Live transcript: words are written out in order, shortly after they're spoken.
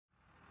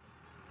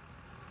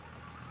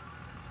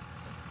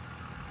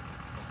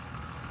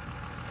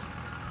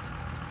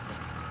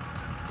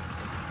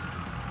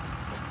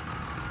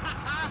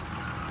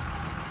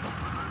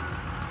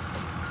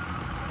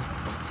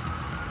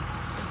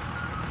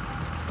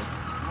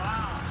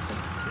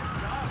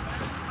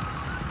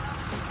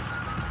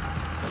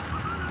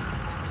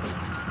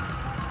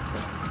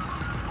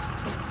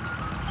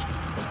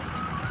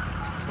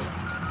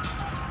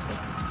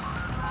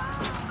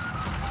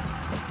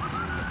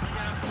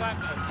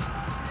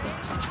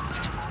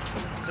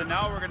So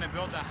now we're gonna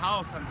build a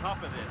house on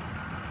top of this.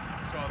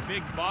 So a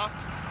big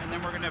box, and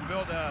then we're gonna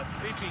build a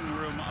sleeping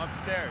room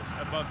upstairs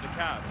above the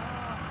cab.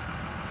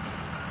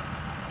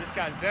 This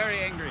guy's very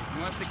angry.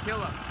 He wants to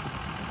kill us.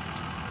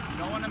 You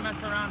don't want to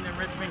mess around in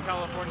Richmond,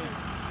 California.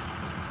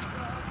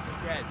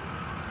 Dead.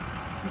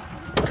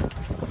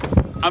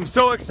 I'm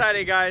so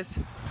excited, guys.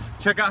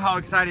 Check out how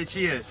excited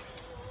she is.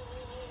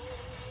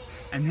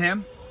 And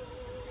him?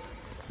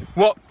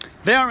 Well,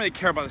 they don't really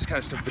care about this kind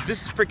of stuff, but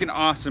this is freaking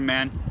awesome,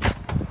 man.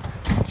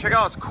 Check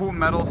out this cool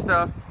metal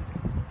stuff.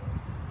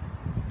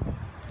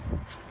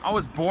 I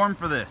was born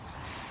for this.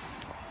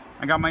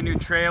 I got my new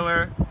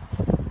trailer.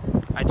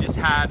 I just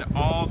had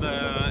all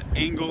the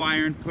angle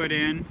iron put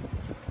in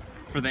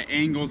for the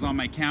angles on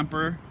my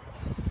camper.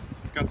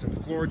 Got some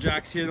floor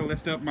jacks here to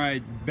lift up my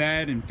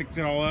bed and fix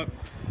it all up.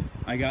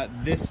 I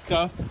got this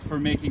stuff for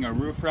making a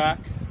roof rack.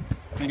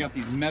 I got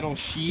these metal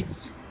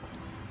sheets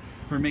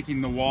for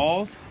making the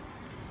walls.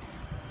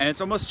 And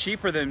it's almost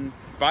cheaper than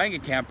buying a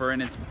camper,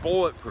 and it's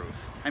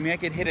bulletproof. I mean, I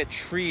could hit a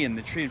tree and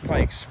the tree would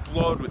probably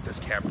explode with this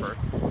camper.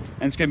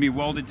 And it's gonna be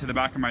welded to the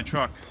back of my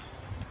truck.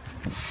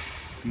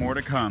 More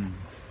to come.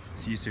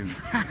 See you soon.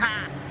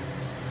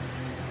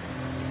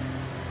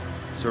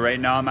 So right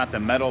now I'm at the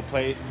metal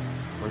place.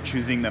 We're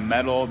choosing the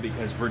metal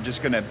because we're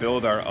just gonna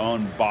build our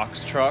own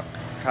box truck,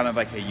 kind of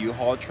like a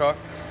U-Haul truck.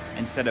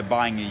 Instead of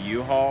buying a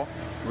U-Haul,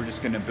 we're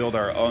just gonna build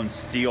our own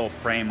steel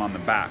frame on the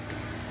back.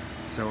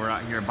 So we're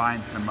out here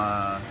buying some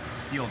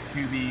steel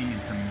tubing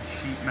and some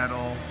sheet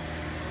metal.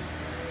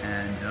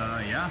 And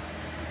yeah,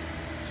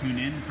 tune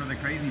in for the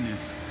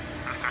craziness.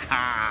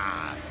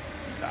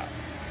 Peace out.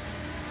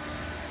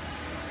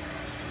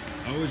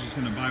 I was just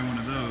gonna buy one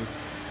of those.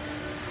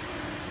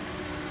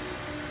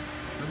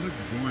 That looks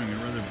boring.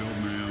 I'd rather build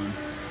my own.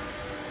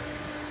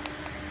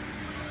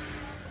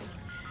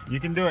 You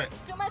can do it.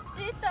 Too much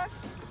details.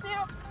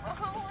 Zero.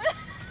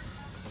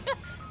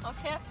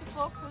 Okay, I have to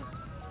focus.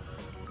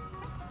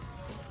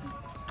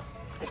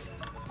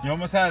 You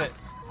almost had it.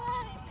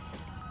 Why?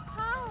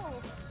 How?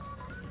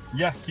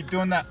 Yeah, keep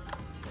doing that.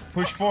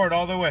 Push forward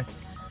all the way.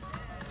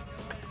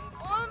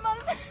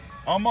 Almost.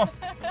 Almost.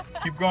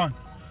 Keep going.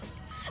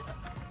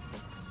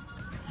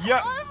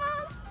 Yeah. Almost.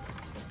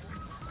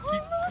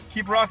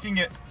 Keep rocking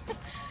it.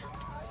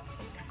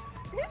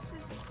 This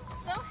is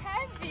so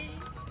heavy.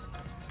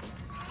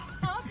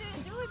 How do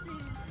you do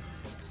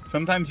this?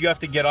 Sometimes you have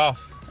to get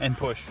off and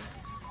push.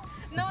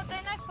 No,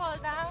 then I fall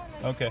down.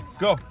 Okay,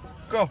 go.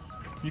 Go.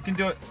 You can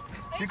do it.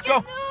 I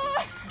Go. can do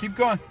it. Keep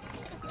going.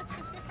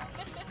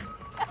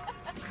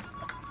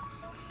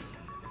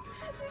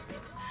 This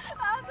is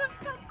out of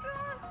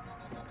control.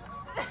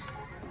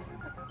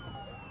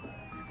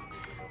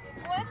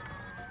 What?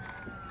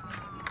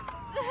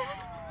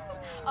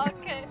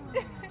 Okay.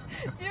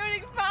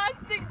 During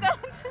fasting, don't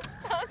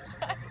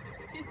try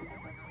this.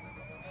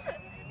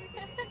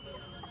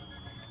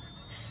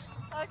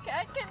 Okay,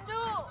 I can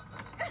do.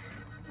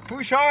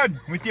 Push hard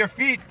with your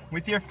feet.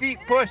 With your feet,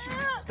 push.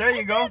 There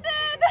you go.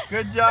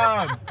 Good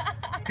job.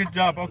 Good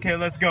job. Okay,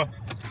 let's go.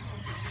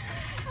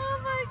 Oh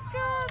my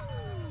god.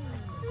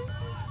 This is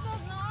not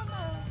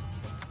normal.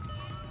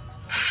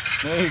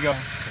 There you go.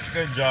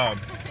 Good job.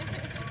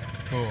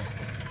 Cool.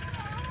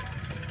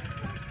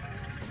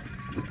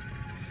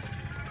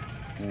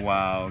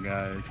 Wow,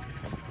 guys.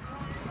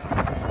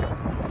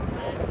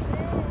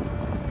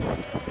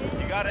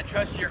 You gotta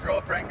trust your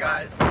girlfriend,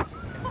 guys.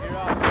 You're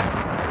up.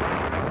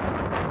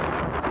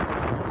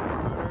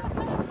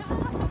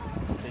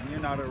 Then you're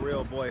not a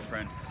real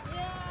boyfriend.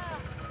 Yeah.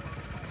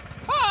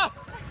 Ah!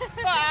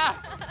 Ah!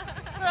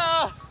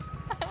 Ah!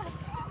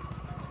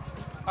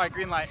 All right,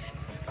 green light.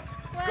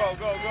 Go,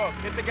 go, go.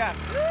 Hit the gas.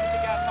 Hit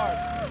the gas hard.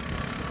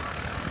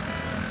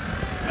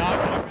 No, I'm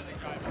not really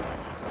driving.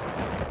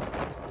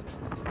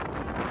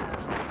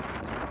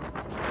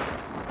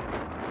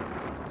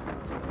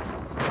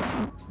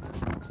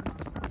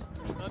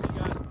 Love you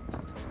guys.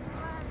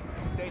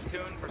 Stay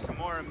tuned for some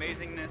more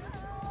amazingness.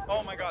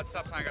 Oh my God,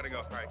 stop sign, I gotta go.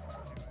 All right.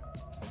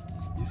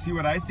 You see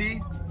what I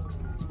see?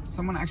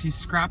 Someone actually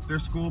scrapped their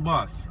school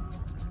bus.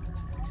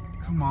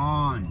 Come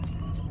on.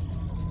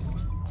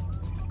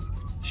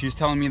 She was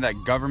telling me that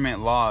government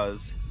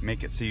laws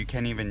make it so you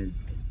can't even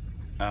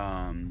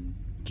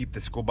keep the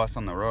school bus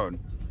on the road.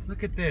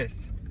 Look at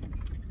this.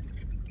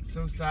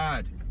 So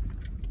sad.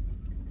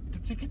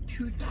 That's like a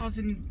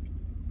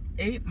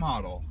 2008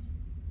 model.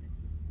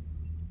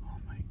 Oh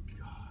my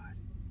God.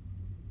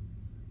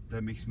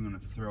 That makes me want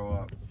to throw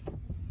up.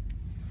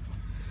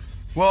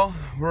 Well,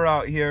 we're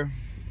out here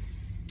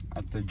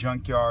at the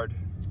junkyard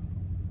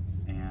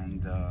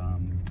and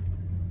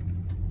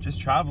just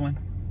traveling.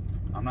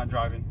 I'm not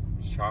driving,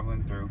 just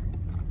traveling through.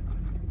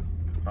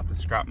 About to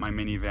scrap my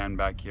minivan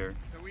back here.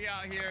 So we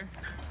out here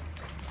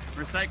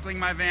recycling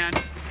my van.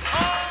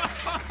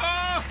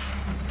 Oh!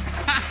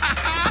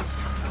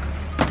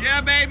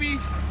 Yeah, baby.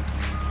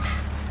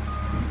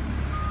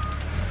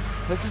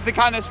 This is the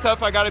kind of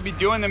stuff I gotta be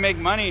doing to make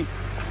money.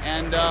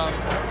 And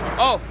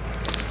oh,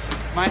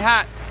 my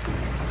hat.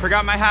 I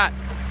forgot my hat.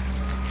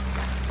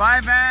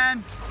 Bye,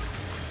 van.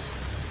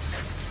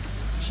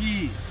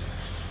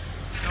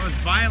 Jeez, that was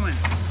violent.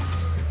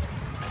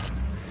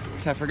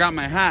 So I forgot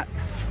my hat.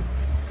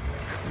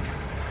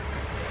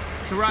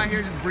 So we're out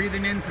here just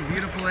breathing in some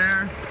beautiful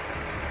air.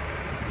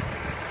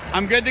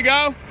 I'm good to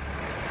go?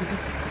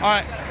 All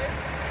right.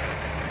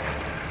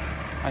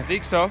 I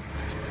think so.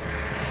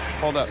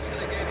 Hold up.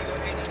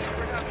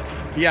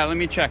 Yeah, let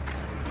me check.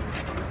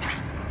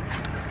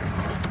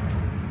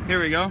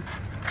 Here we go.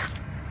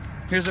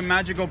 Here's a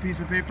magical piece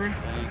of paper.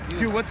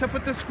 Dude, what's up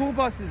with the school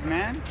buses,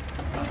 man?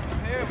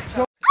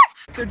 So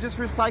they're just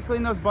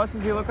recycling those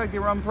buses. They look like they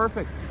run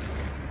perfect.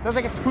 That's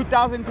like a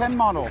 2010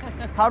 model.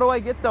 How do I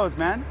get those,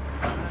 man?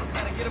 You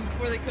gotta get them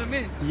before they come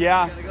in.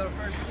 Yeah. You gotta go to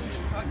first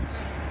solution, talk to them.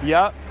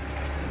 Yep.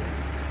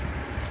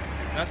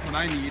 That's what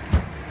I need.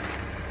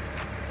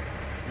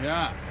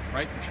 Yeah,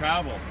 right to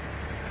travel.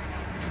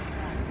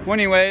 Well,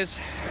 anyways,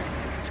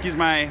 excuse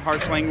my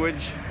harsh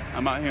language.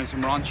 I'm out here in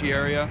some raunchy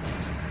area.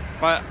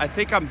 But I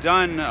think I'm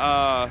done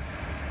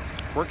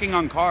working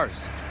on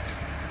cars.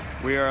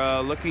 We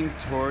are looking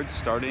towards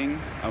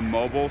starting a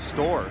mobile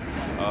store,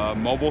 a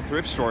mobile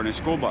thrift store in a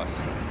school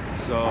bus.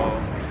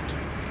 So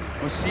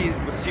we'll see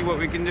what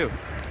we can do.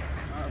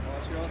 All right,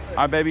 boss, you're all set. All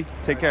right, baby,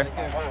 take care.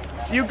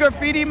 You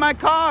graffiti my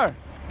car.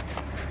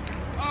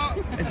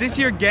 Is this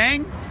your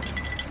gang?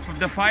 From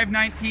the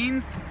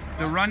 519s?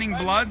 The Running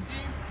Bloods?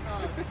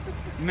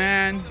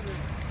 Man.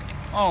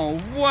 Oh,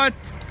 what?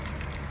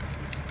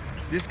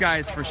 This guy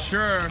is for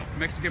sure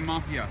Mexican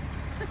Mafia.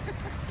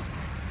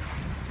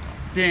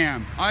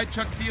 Damn. All right,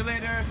 Chuck, see you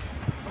later.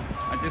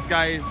 This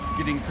guy is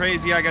getting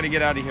crazy. I gotta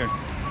get out of here.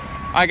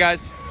 All right,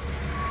 guys.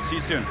 See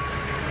you soon.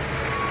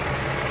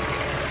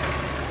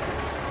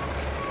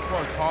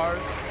 Poor cars.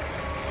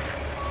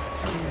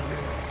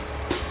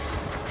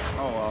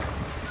 Oh, well.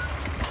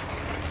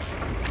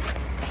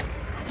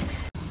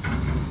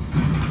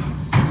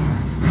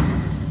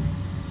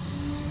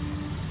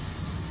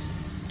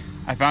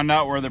 I found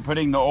out where they're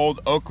putting the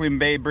old Oakland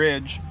Bay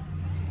Bridge.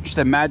 Just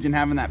imagine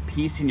having that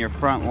piece in your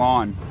front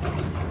lawn.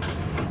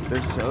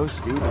 They're so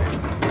stupid.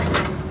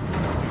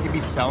 You could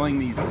be selling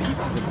these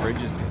pieces of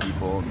bridges to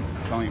people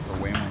and selling it for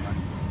way more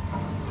money.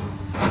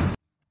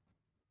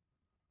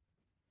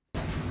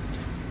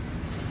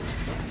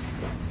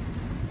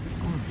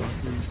 Poor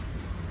buses.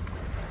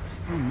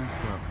 So messed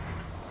up.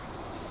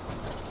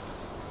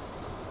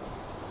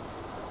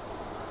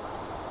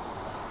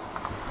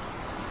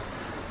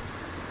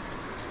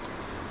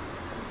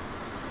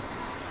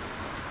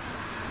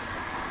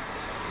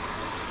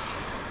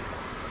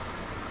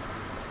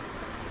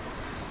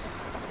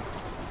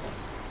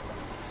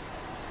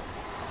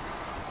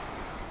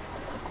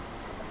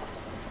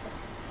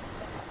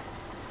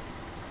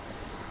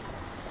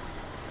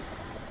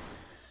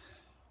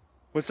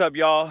 What's up,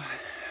 y'all,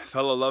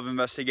 fellow love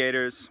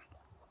investigators?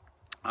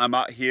 I'm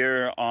out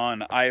here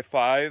on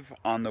I-5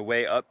 on the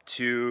way up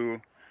to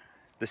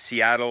the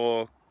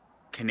Seattle,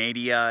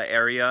 Canada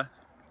area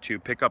to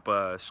pick up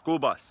a school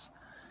bus,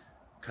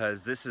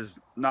 because this is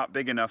not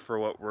big enough for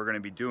what we're going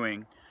to be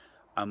doing.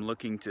 I'm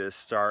looking to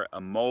start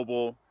a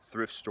mobile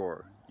thrift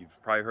store.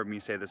 You've probably heard me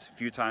say this a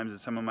few times in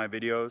some of my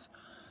videos.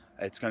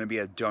 It's going to be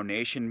a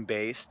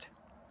donation-based,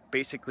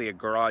 basically a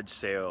garage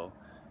sale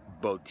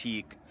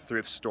boutique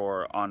thrift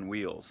store on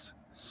wheels.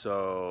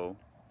 So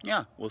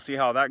yeah, we'll see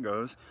how that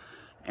goes.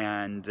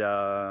 And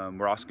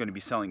we're also going to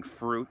be selling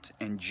fruit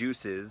and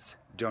juices,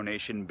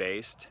 donation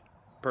based,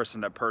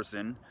 person to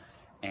person.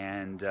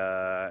 And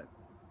yeah,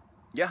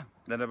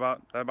 that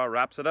about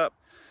wraps it up.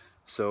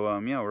 So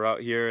yeah, we're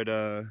out here at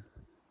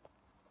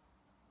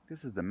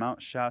this is the Mount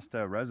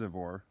Shasta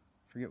Reservoir.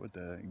 I forget what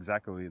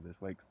exactly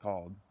this lake's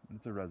called.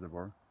 It's a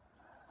reservoir.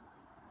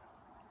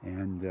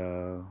 And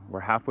we're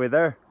halfway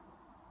there.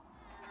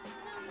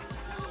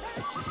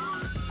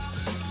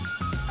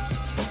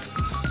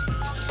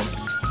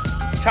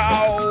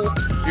 Ciao!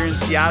 If you're in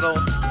Seattle,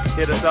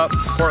 hit us up.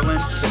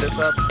 Portland, hit us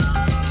up.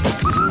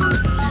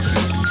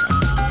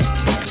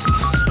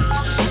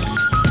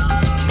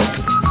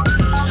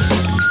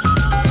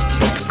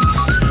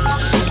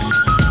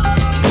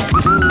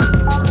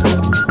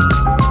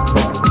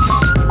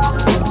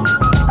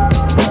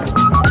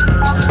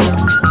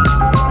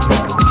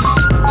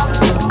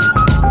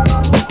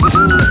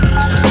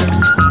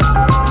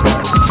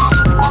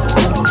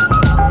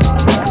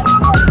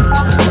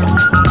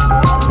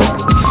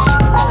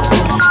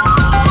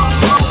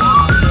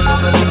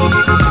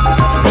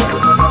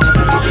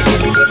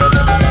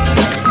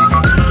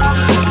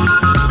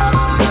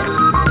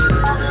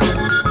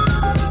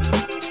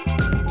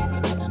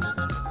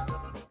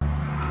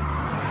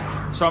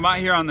 So I'm out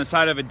here on the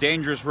side of a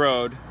dangerous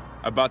road,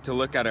 about to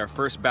look at our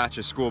first batch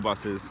of school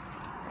buses.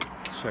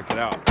 Let's check it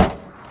out.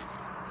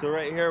 So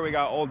right here we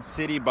got old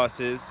city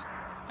buses,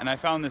 and I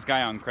found this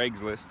guy on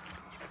Craigslist,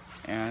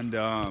 and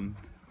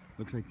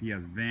looks like he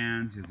has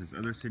vans. He has this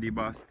other city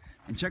bus,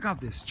 and check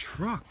out this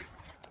truck.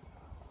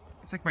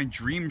 It's like my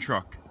dream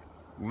truck.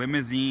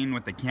 Limousine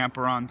with the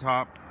camper on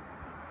top.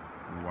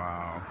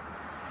 Wow.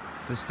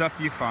 The stuff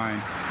you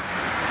find.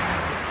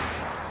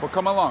 Well,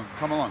 come along,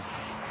 come along.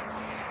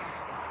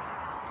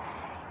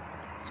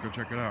 Let's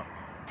go check it out.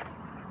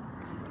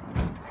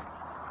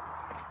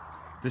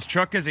 This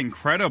truck is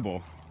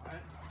incredible.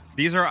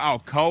 These are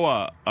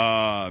Alcoa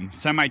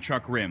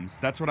semi-truck rims.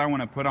 That's what I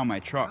want to put on my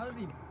truck.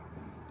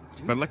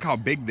 But look how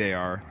big they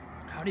are.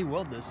 How do you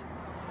weld this?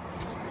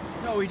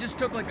 No, we just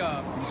took like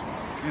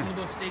one of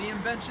those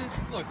stadium benches.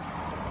 Look.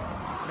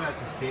 Yeah,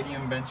 it's a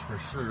stadium bench for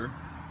sure.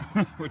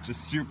 Which is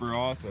super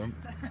awesome.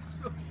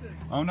 That's so sick.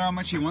 I wonder how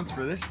much he wants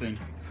for this thing.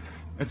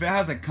 If it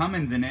has a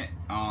Cummins in it,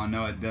 oh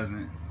no it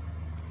doesn't.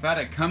 If it had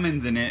a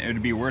Cummins in it, it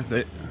would be worth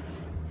it.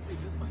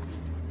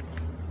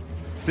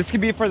 This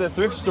could be for the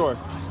thrift store.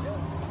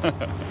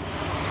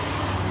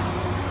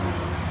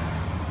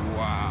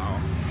 Wow.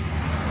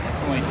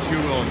 It's only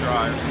 2-wheel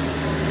drive.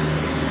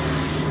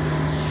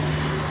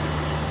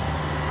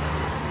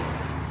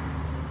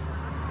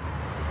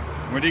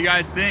 What do you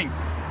guys think?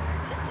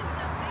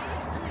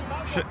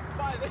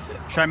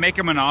 Should I make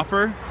him an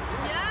offer?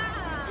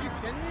 Yeah. Are you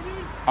kidding me,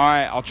 dude? All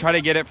right, I'll try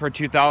to get it for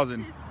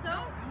 2,000. This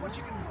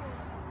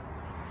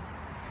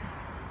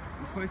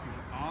place is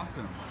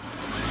awesome.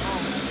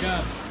 Oh my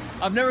god.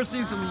 I've never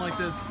seen something like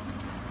this.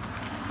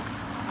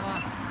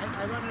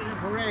 I run it in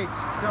parades,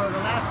 so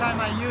the last time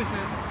I used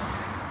it,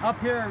 up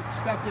here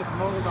stuff gets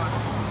mold on it.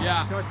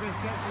 Yeah. So it's been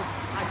sitting.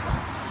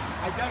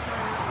 I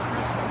decorated it for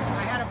Christmas.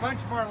 I had a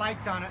bunch more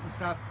lights on it and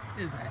stuff.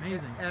 It is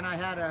amazing. And I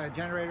had a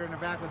generator in the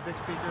back with big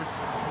speakers.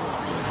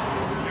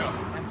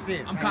 I'm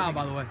Steve. I'm Kyle,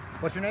 by the way.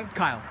 What's your name?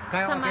 Kyle.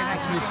 Kyle. Okay,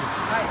 nice to meet you.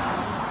 Hi.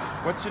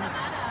 What's your name?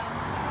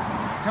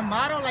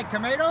 Tomato, like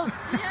tomato?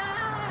 Yeah.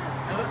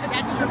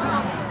 That's your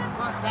name.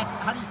 That's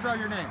how do you spell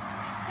your name?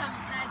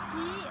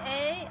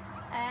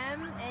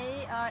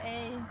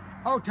 T-A-M-A-R-A.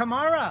 Oh,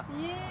 Tamara.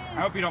 Yes.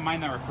 I hope you don't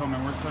mind that we're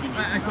filming. We're starting.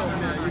 I told him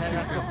that. Okay,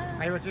 that's cool.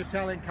 I was just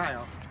telling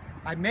Kyle.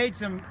 I made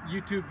some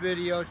YouTube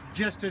videos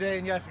just today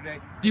and yesterday.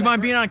 Do you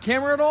mind being on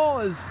camera at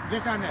all? Just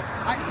on this.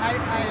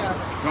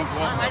 Don't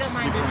blow up. I don't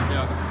mind being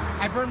on.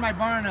 I burned my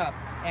barn up,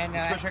 and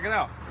Let's go check it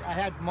out. I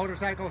had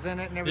motorcycles in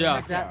it and everything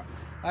like that.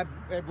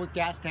 With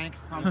gas tanks.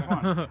 Sounds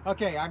fun.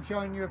 Okay, I'm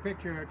showing you a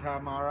picture,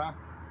 Tamara.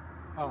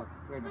 Oh,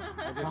 wait a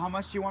minute. So how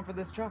much do you want for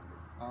this truck?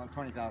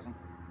 20,000.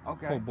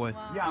 Okay. Oh boy.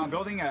 Wow. Yeah, I'm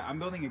building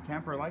a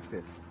camper like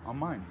this on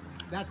mine.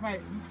 That's my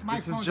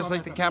This is phone's just all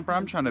like the messed up. camper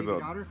I'm trying to Baby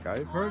build, daughter.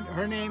 guys.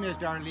 Her name is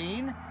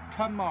Darlene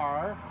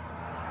Tamar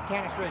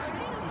Canis Racing.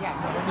 Yeah.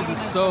 her This name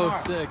is so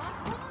Tamar. sick.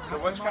 So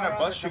which kind of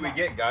bus should we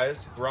get,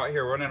 guys? We're out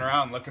here running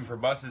around looking for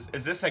buses.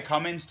 Is this a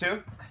Cummins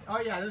too? Oh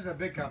yeah, this is a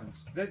big Cummins.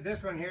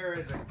 This one here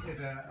is a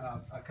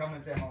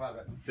Cummins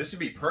M11. This would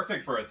be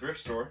perfect for a thrift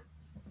store.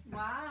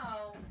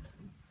 Wow.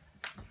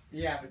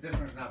 Yeah, but this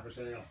one's not for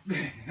sale. Oh,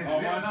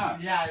 why not?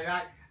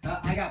 Yeah,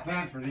 I got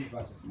plans for these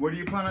buses. What do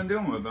you plan on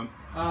doing with them?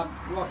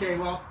 Okay,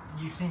 well,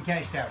 you've seen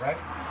Cash Cab, right?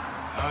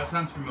 It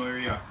sounds familiar,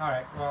 yeah. All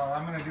right, well,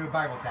 I'm going to do a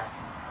Bible taxi.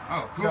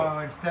 Oh, cool. So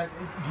instead,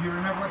 do you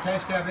remember what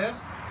Cash Cab is?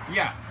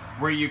 Yeah,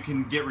 where you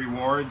can get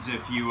rewards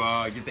if you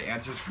get the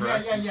answers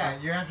correct. Yeah.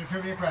 You answer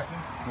trivia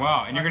questions.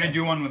 Wow, and you're going to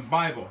do one with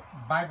Bible.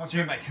 Bible So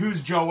you're like,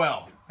 who's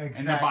Joel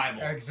in the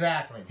Bible?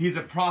 Exactly. He's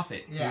a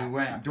prophet Yeah, who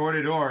went yeah. door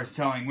to door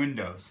selling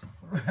windows.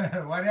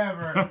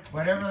 whatever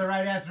the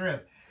right answer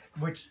is,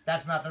 which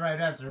that's not the right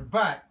answer.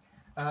 But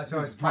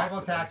so it's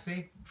Bible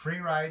taxi, free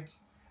rides,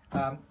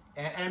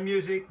 and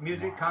music,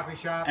 coffee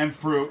shop, And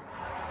fruit.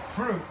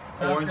 fruit,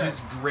 sounds Oranges,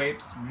 good.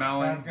 grapes,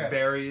 melons, Sounds good.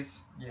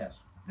 berries. Yes.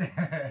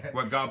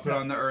 What God put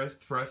on the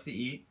earth for us to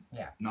eat.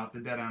 Yeah. Not the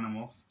dead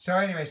animals. So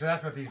anyway, so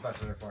that's what these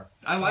buses are for.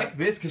 I like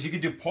this because you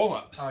could do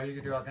pull-ups. Oh, you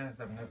can do all kinds of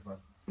stuff in this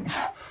bus.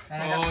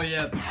 And I got Oh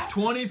yeah,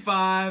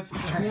 25,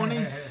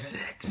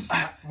 26.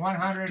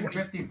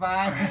 155. All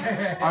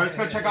right, let's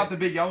go check out the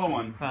big yellow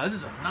one. Wow, this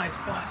is a nice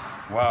bus.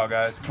 Wow,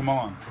 guys, come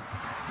on.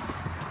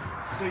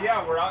 So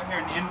yeah, we're out here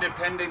in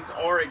Independence,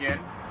 Oregon.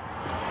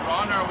 We're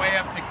on our way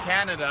up to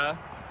Canada,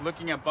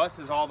 looking at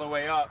buses all the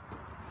way up.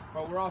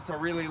 But we're also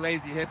really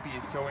lazy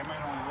hippies, so we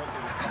might only look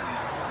at it.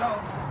 So,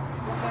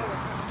 what kind of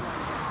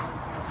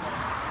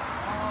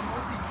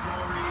Mostly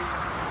jewelry,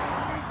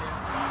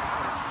 museums,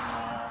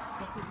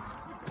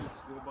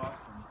 school bus,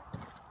 and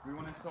we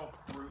want to sell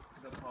fruit to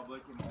the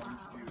public and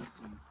orange juice.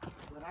 And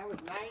When I was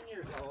 9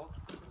 years old,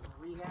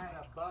 we had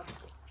a bus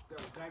that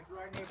was driving through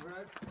our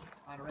neighborhood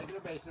on a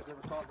regular basis. It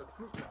was called the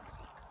fruit bus.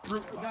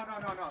 fruit bus. No.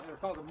 It was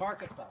called the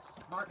market bus.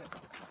 Market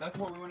bus. That's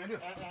what we want to do.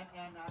 It had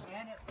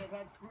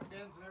fruit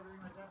bins and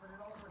everything like that, but it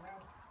also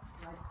had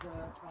like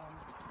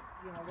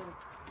little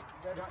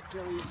red hot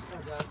chilies,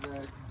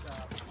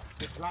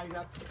 the dried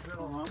up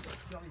little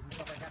chilies and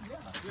stuff like that.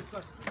 Yeah, this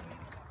bus.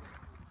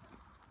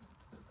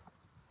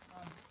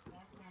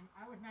 And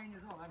I was 9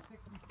 years old. I'm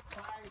 65,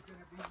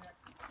 going to be next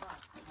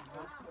month.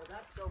 So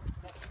that's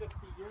 50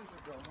 years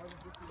ago, more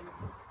than 50 years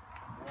ago.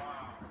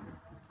 Wow.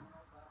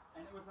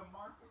 And it was a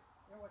market.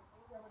 It was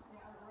a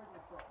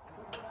regular store.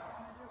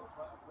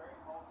 Very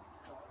healthy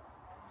stuff.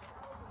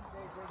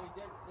 Days where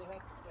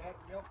they had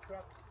milk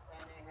trucks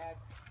and they had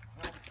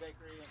Hell's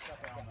Bakery and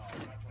stuff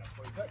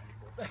like that.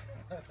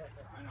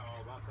 I know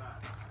all about that.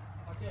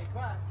 Okay,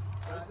 but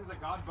So this is a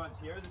God bus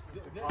here. This is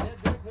the cross.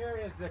 this here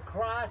is the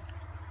cross.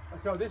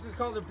 So this is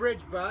called the bridge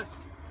bus.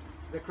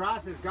 The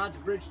cross is God's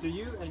bridge to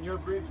you and your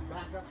bridge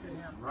back up to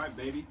Him. Right,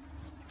 baby.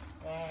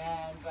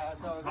 And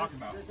so Talk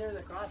about. this here,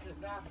 the cross is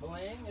not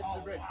bling, it's Oh,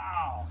 the bridge.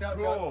 wow. So,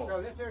 Cool.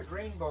 so this here is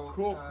rainbow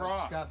Cool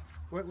cross. stuff.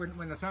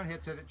 When the sun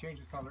hits it, it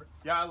changes color.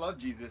 Yeah, I love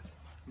Jesus.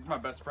 He's my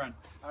best friend.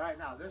 All right,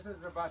 now this is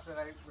the bus that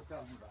I was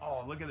telling you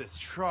about. Oh, look at this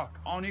truck.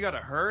 Oh, and you got a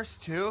hearse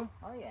too?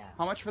 Oh yeah.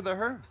 How much for the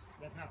hearse?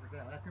 That's not for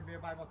sale. That's gonna be a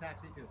Bible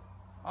taxi too.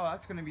 Oh,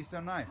 that's gonna be so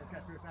nice. It's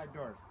got suicide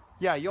doors.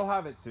 Yeah, you'll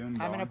have it soon.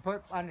 I'm gonna Dawn.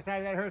 put on the side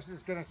of that hearse.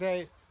 It's gonna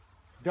say,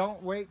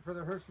 "Don't wait for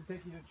the hearse to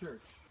take you to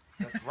church."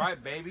 That's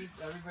right, baby.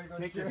 Everybody go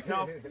Take to church.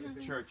 yourself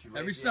to church. You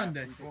Every lazy ass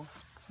Sunday, people.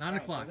 9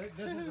 o'clock.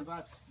 This is the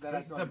bus that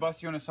This is the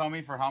bus you want to sell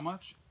me for how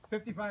much?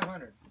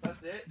 5,500.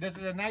 That's it. This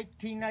is a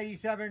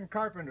 1997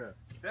 Carpenter.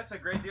 That's a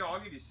great deal. I'll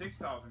give you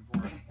 6,000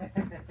 for it.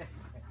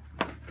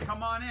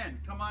 Come on in.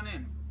 Come on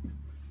in.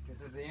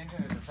 This is the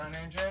engine. It's the front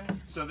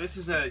engine. So this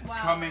is a Wow.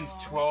 Cummins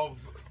 12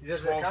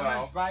 This is a 12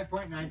 Cummins valve.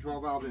 5.9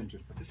 12 valve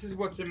engine. This is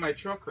what's in my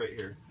truck right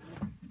here.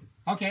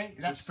 Okay,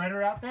 that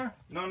spreader out there?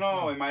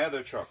 No, in my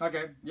other truck.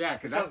 Okay, yeah,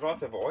 This because has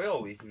lots of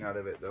oil leaking out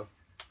of it though.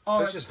 oh,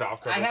 That's just valve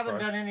cover. I haven't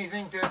done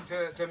anything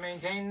to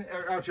maintain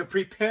or to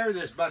prepare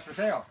this bus for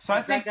sale. So I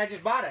In fact, think- I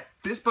just bought it.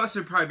 This bus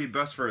would probably be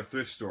best for a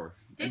thrift store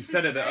This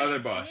instead is of the very other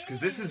bus,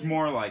 because this is big.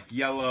 more like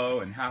yellow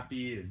and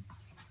happy. And...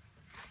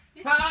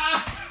 This-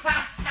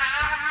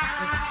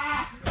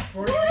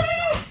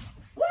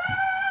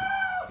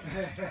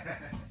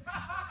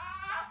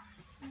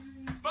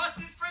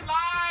 Buses for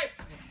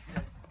life!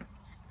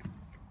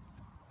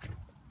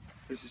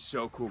 This is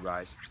so cool,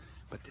 guys.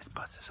 But this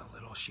bus is a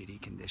little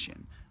shitty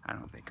condition. I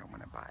don't think I'm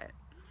gonna buy it.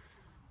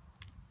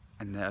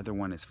 And the other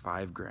one is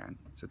 $5,000,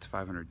 so it's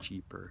 500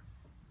 cheaper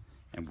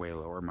and way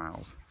lower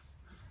miles.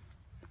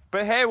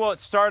 But hey, will it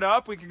start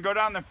up? We can go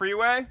down the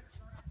freeway.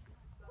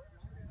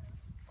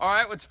 All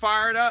right, let's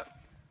fire it up.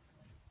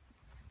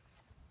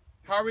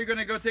 How are we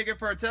gonna go take it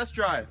for a test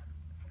drive?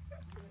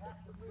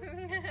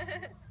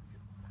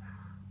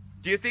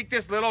 Do you think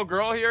this little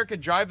girl here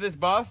could drive this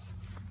bus?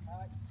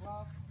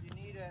 Well, you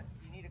need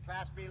a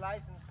Class B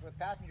license with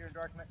passenger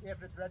endorsement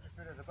if it's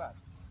registered as a bus.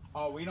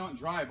 Oh, we don't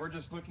drive. We're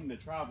just looking to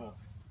travel.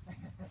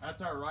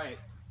 That's our right.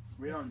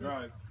 We don't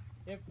drive.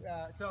 If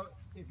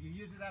if you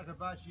use it as a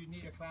bus, you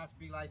need a Class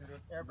B license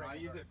with air brake. I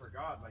use it for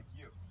God, like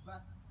you.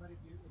 But if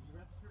you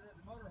register it as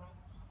a motorhome,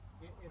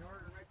 in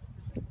order to register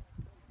it.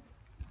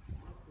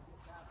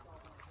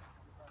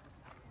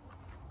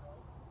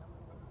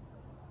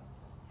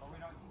 Oh, we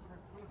don't eat for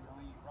food. We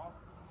only eat raw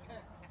food.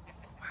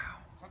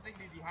 Wow. Something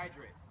to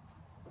dehydrate.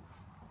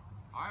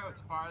 All right,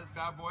 let's fire this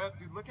bad boy up,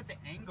 dude. Look at the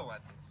angle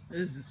at this.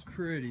 This is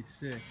pretty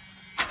sick.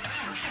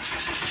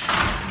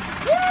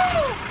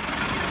 Woo!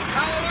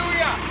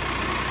 Hallelujah!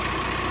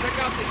 Check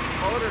out this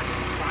motor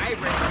just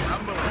vibrating,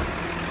 rumbling.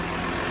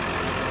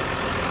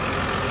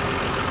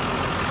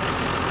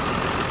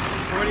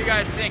 So what do you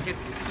guys think?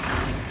 It's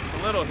a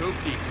little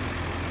hoopty.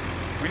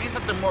 We need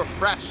something more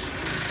fresh.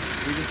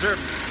 We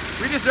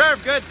deserve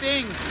good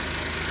things,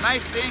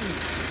 nice things.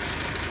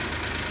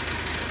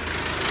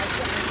 I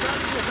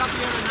started this up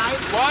the other night.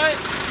 What?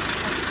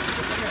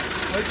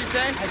 What'd you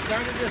say? I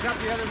started this up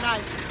the other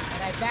night,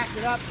 and I backed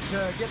it up to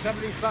get some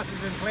of these buses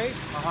in place.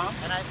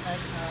 And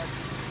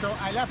so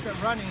I left it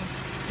running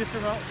just to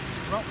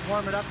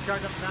warm it up,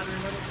 charge up the battery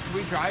a little.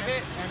 We drive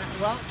it? And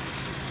well,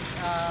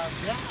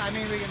 yeah, I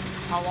mean we can.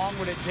 How long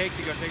would it take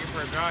to go take it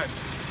for a drive?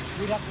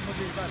 We'd have to move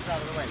these buses out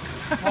of the way.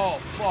 Oh,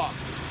 fuck.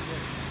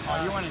 Oh,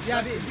 you want to?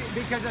 Yeah,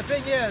 because the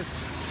thing is,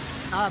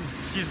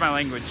 Excuse my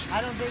language.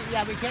 I don't think.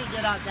 Yeah, we can't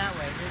get out that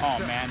way. Oh,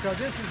 so, man. So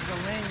this is the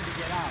lane to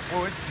get out.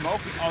 Oh, it's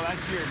smoking. Oh,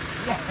 that's your.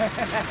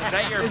 Is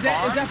that your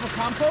barn? Is that for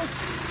compost?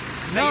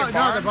 Is that your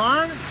No, the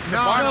barn. No,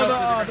 barn no,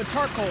 goes the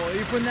charcoal. Are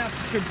you putting that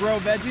to grow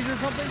veggies or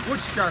something? Which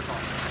charcoal?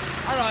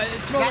 I don't know.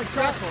 It smells like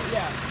That's charcoal.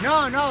 Yeah.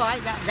 No,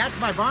 that's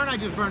my barn I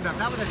just burned up.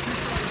 That was a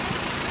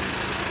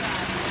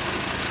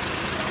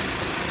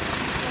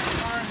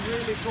barn,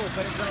 really cool,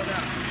 but it fell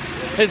down.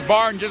 His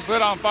barn just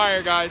lit on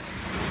fire, guys.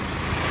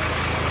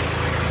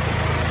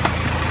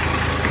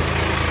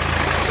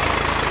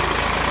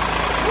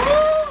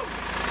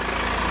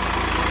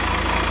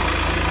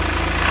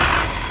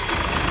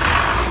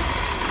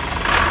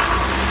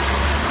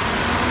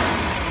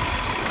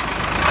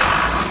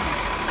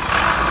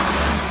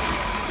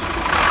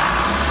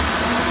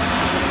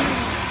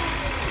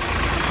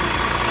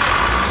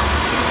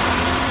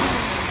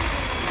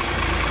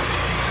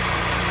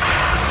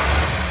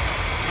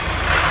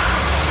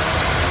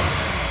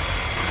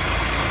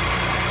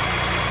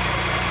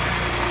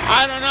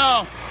 I don't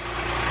know.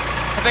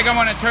 I think I'm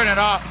gonna turn it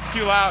off. It's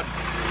too loud.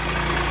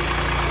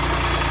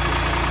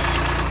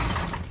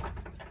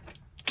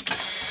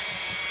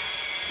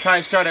 Try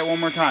and start it one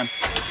more time.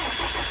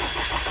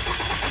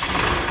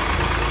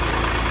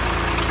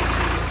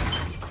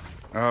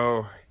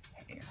 Oh.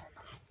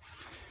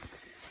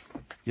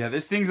 Yeah,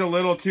 this thing's a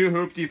little too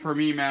hoopty for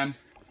me, man.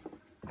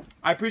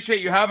 I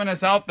appreciate you having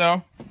us out,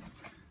 though.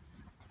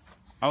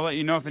 I'll let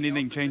you know if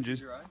anything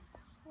changes.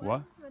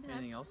 What?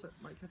 Anything else that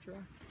might catch your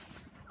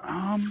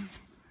eye?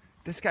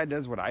 This guy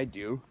does what I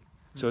do,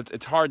 so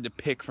it's hard to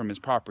pick from his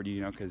property,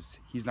 you know, because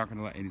he's not going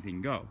to let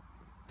anything go.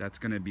 That's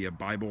going to be a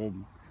Bible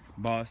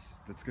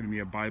bus. That's gonna be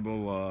a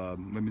Bible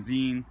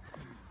limousine.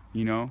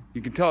 You know,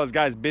 you can tell this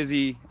guy's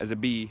busy as a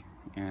bee,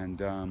 and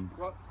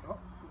Well,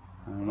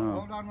 I don't know.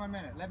 hold on 1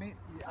 minute.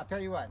 I'll tell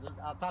you what.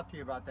 I'll talk to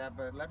you about that,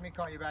 but let me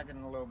call you back in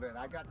a little bit.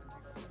 I got.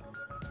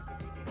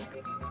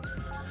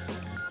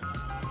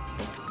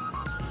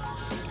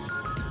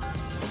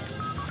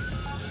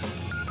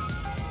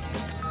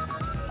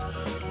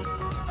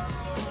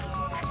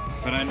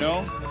 But I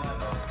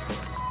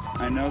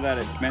know that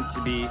it's meant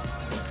to be.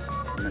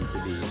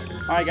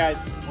 All right, guys.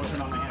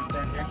 Working on my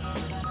handstand here.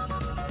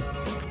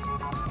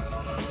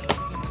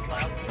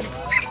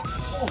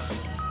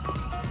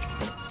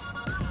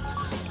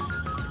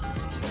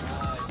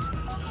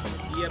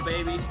 Yeah,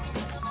 baby.